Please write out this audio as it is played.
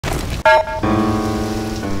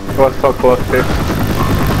It was so close to.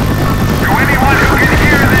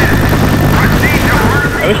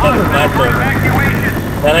 I wish that was faster.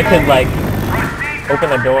 Then I could like open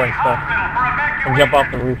the door and stuff and jump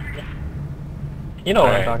off the roof. You know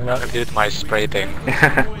what I'm talking about. I did my spray thing.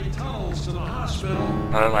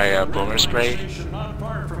 Remember my boomer spray?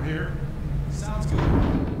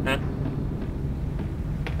 Huh?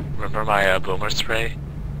 Remember my boomer spray?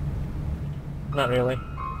 Not really.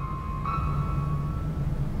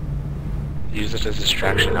 Use it as a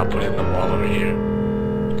distraction. I'll put it in the wall over here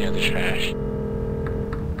near the trash.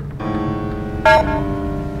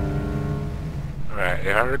 Alright,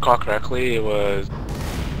 if I recall correctly, it was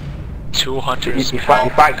 2 hunters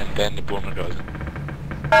pound, and then the boomer goes.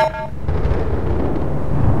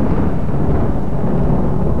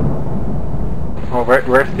 Oh, where's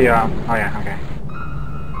the, oh yeah, okay.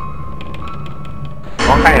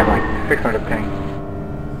 One guy had like 600 ping.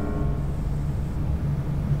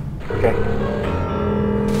 Okay.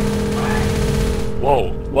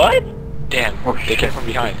 Whoa. What? Damn, oh, they came from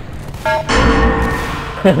behind.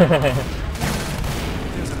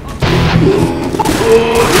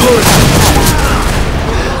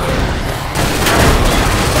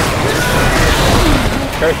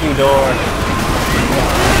 Curfew door.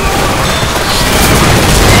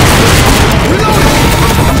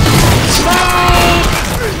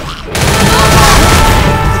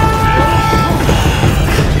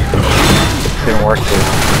 Didn't work too.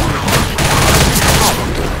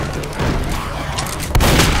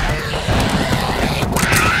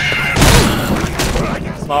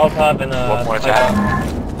 Molotov and one more attack.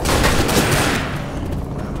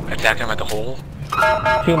 Attack him at the hole.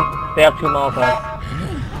 They have 2 Molotovs.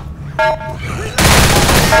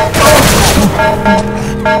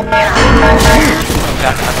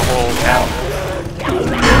 Attack him at the hole now.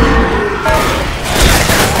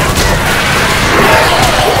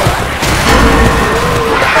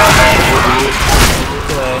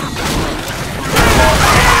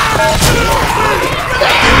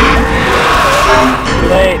 Too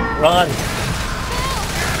late, run.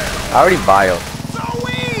 I already bio.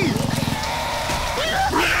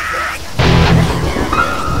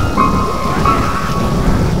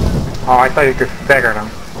 Oh, I thought you could stagger them.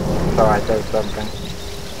 So I did something.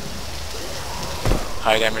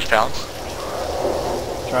 High damage pounds.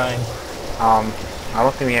 Trying. I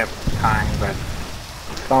don't think we have time, but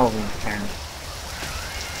some of them can.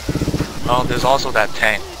 Oh, there's also that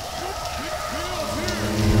tank.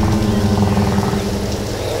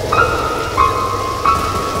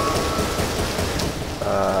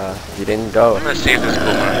 You didn't go. I'm gonna save this boomer.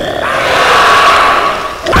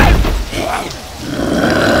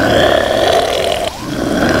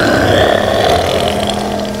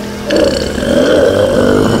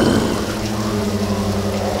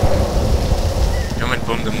 You want me to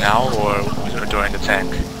boom them now or during the tank?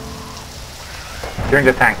 During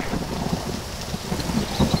the tank.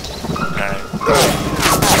 Alright.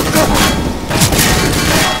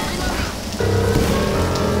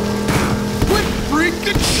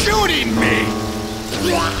 Shooting me!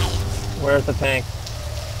 Where's the tank?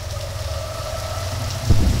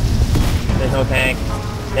 There's no tank.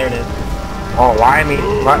 There it is. Oh, why me?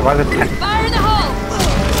 Why the tank? Fire in the hole!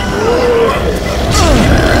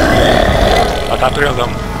 I got 3 of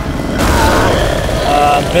them.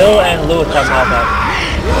 Bill and Lewis have Molotovs.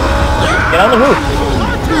 Get on the roof!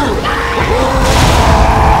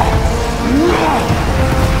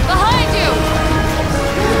 Behind you!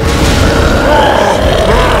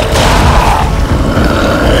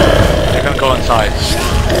 They're gonna go inside.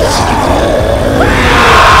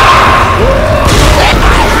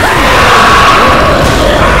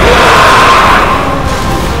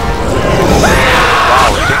 Wow,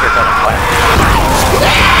 we think it's on a plan.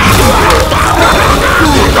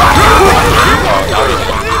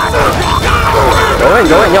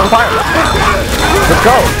 Go in, young fire. Let's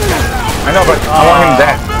go. I know, but I want him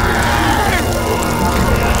dead.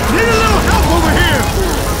 Need a little help over here!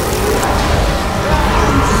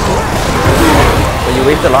 But you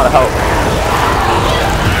waste a lot of help.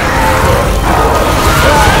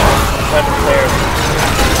 Right upstairs.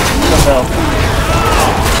 Some help.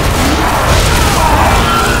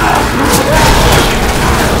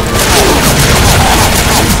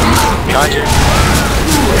 Behind you.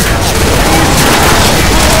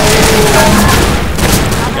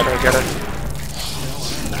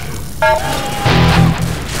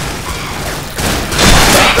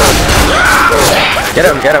 Get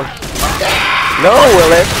her. Get him. No,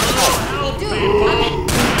 Willis.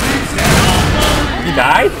 You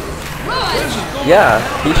died? Yeah,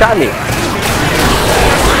 he shot me.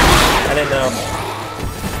 I didn't know.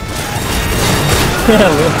 Bill's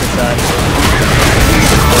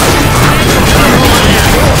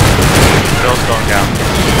going down.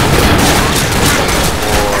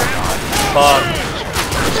 Fuck.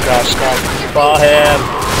 Scott. Fall him.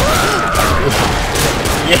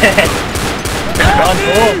 Yeah. Run,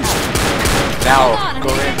 boom. Now, go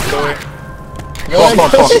in. Go in.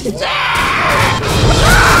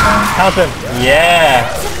 Count him. Yeah.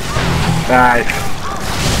 Nice.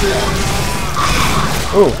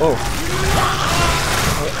 Ooh.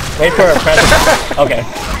 Wait for a present. Okay.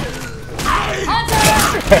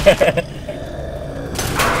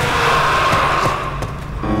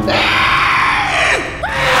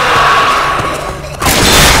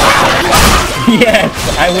 Yes,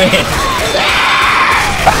 I win.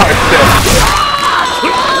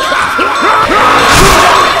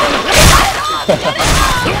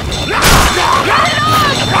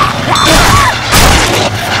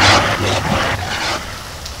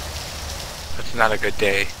 It's not a good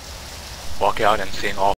day. Walk out and seeing all